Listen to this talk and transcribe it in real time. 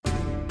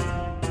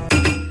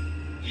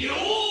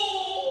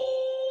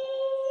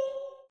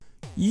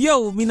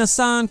Yo,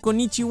 minasan,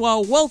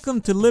 konnichiwa.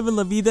 Welcome to Living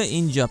La Vida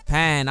in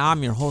Japan.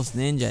 I'm your host,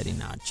 Ninja Eddie.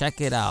 Now, check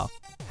it out.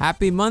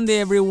 Happy Monday,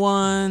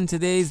 everyone.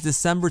 Today's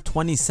December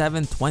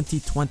 27,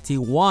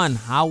 2021.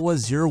 How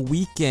was your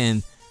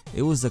weekend?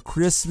 It was a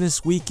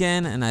Christmas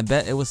weekend, and I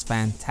bet it was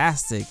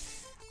fantastic.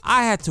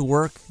 I had to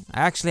work.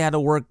 I actually had to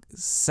work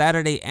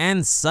Saturday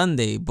and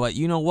Sunday, but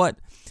you know what?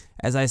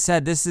 As I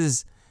said, this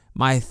is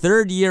my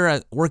third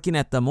year working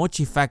at the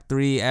Mochi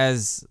Factory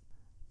as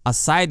a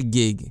side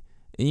gig.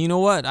 And you know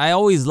what? I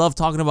always love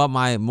talking about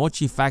my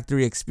Mochi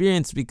Factory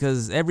experience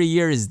because every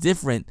year is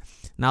different.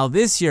 Now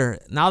this year,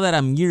 now that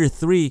I'm year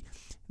 3,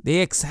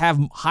 they have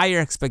higher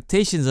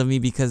expectations of me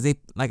because they,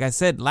 like I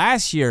said,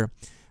 last year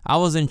I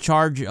was in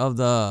charge of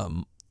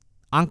the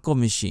Anko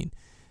machine.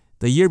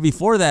 The year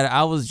before that,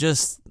 I was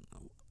just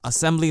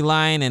assembly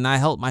line and I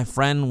helped my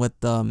friend with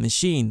the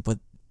machine. But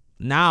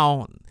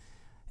now,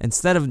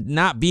 instead of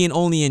not being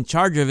only in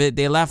charge of it,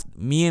 they left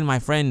me and my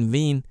friend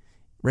Vin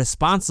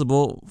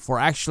responsible for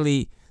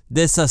actually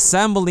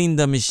disassembling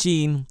the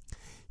machine,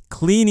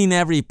 cleaning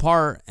every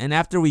part, and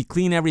after we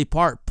clean every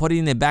part,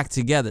 putting it back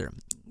together.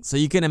 So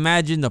you can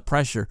imagine the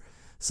pressure.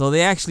 So they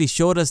actually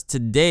showed us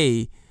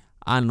today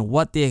on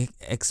what they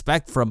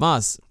expect from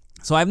us.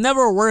 So I've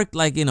never worked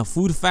like in a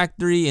food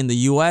factory in the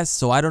US,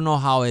 so I don't know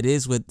how it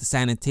is with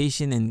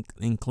sanitation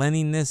and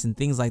cleanliness and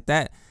things like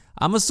that.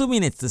 I'm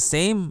assuming it's the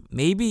same,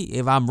 maybe.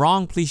 If I'm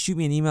wrong, please shoot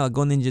me an email at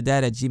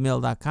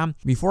goninjadad@gmail.com.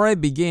 Before I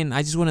begin,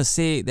 I just want to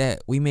say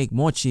that we make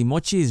mochi.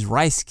 Mochi is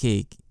rice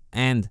cake.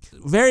 And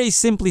very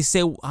simply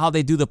say how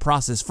they do the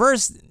process.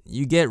 First,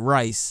 you get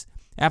rice.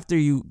 After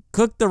you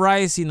cook the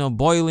rice,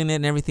 boiling it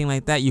and everything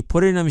like that, you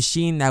put it in a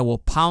machine that will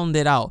pound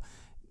it out.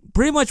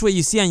 Pretty much what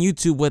you see on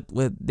YouTube with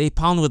they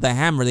pound with a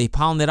hammer, they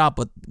pound it out,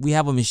 but we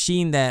have a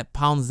machine that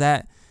pounds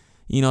that,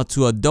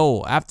 to a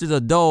dough. After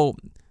the dough,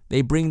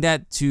 they bring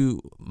that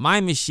to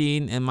my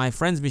machine and my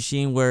friend's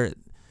machine where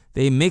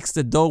they mix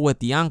the dough with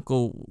the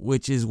anko,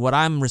 which is what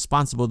I'm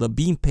responsible, the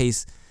bean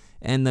paste.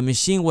 And the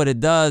machine, what it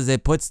does,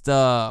 it puts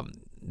the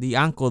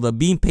anko, the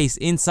bean paste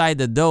inside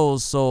the dough,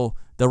 so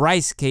the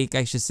rice cake,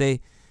 I should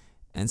say.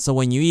 And so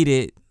when you eat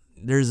it,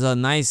 there's a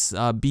nice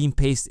bean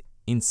paste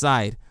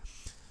inside.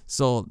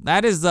 So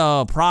that is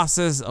the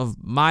process of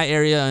my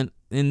area.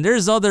 And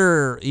there's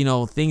other,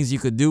 things you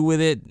could do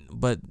with it,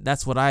 but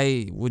that's what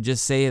I would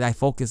just say that I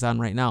focus on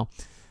right now.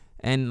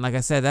 And like I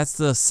said, that's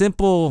the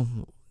simple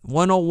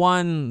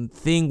 101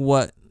 thing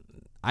what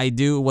I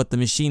do, what the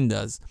machine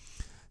does.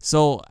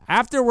 So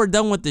after we're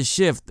done with the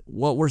shift,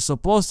 what we're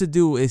supposed to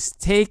do is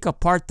take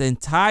apart the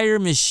entire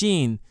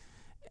machine.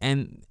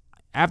 And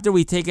after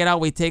we take it out,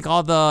 we take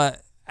all the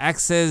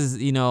excess,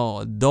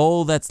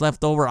 dough that's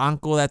left over,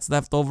 anko that's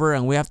left over,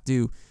 and we have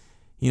to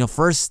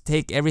first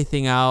take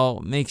everything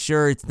out, make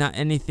sure it's not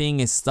anything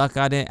is stuck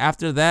on it.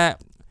 After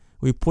that,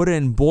 we put it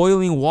in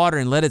boiling water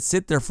and let it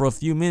sit there for a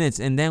few minutes,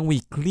 and then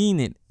we clean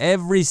it.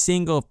 Every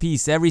single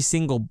piece, every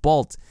single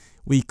bolt,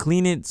 we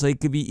clean it so it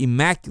could be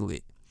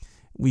immaculate.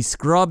 We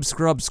scrub.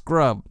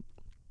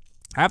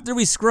 After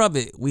we scrub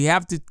it, we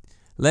have to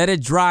let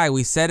it dry.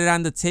 We set it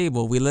on the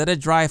table. We let it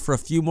dry for a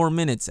few more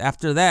minutes.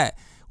 After that,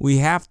 we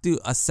have to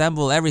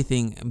assemble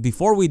everything.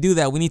 Before we do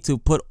that, we need to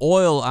put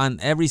oil on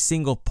every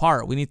single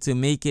part. We need to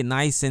make it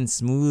nice and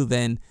smooth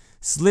and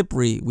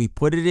slippery. We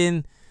put it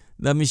in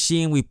the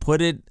machine. We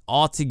put it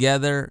all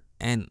together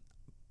and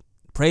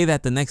pray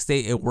that the next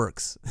day it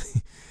works.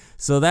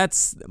 So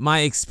that's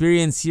my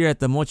experience here at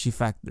the Mochi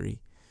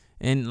Factory.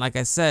 And like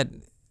I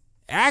said,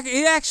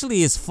 it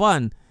actually is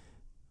fun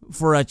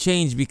for a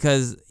change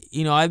because,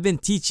 I've been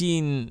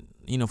teaching,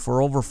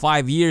 for over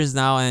 5 years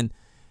now, and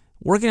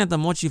working at the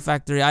Mochi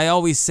Factory, I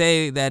always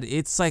say that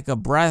it's like a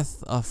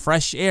breath of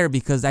fresh air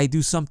because I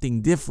do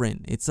something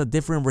different. It's a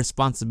different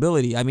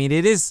responsibility. I mean,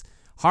 it is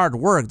hard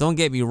work. Don't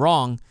get me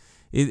wrong.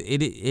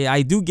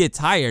 I do get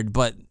tired,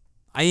 but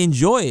I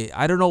enjoy it.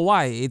 I don't know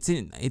why.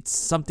 It's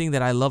something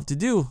that I love to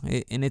do,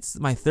 and it's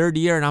my third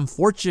year, and I'm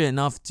fortunate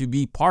enough to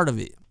be part of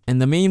it.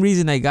 And the main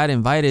reason I got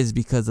invited is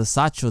because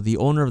Asacho, the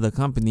owner of the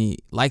company,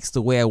 likes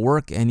the way I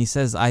work, and he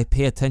says I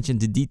pay attention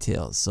to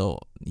details. So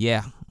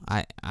yeah,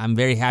 I'm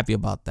very happy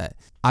about that.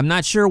 I'm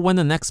not sure when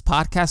the next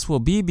podcast will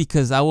be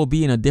because I will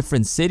be in a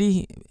different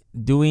city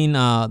doing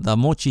the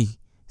mochi.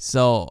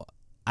 So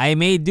I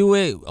may do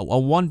it a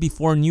one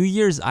before New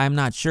Year's. I'm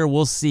not sure.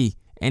 We'll see.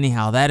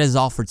 Anyhow, that is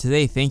all for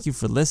today. Thank you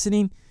for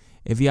listening.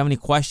 If you have any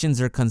questions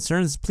or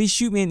concerns, please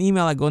shoot me an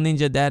email at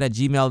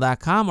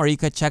goninjadad@gmail.com, or you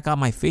can check out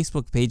my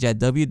Facebook page at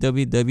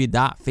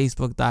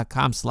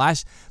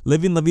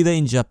www.facebook.com/Living La Vida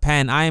in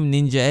Japan. I am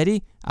Ninja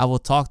Eddie. I will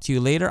talk to you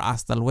later.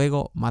 Hasta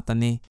luego.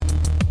 Matane.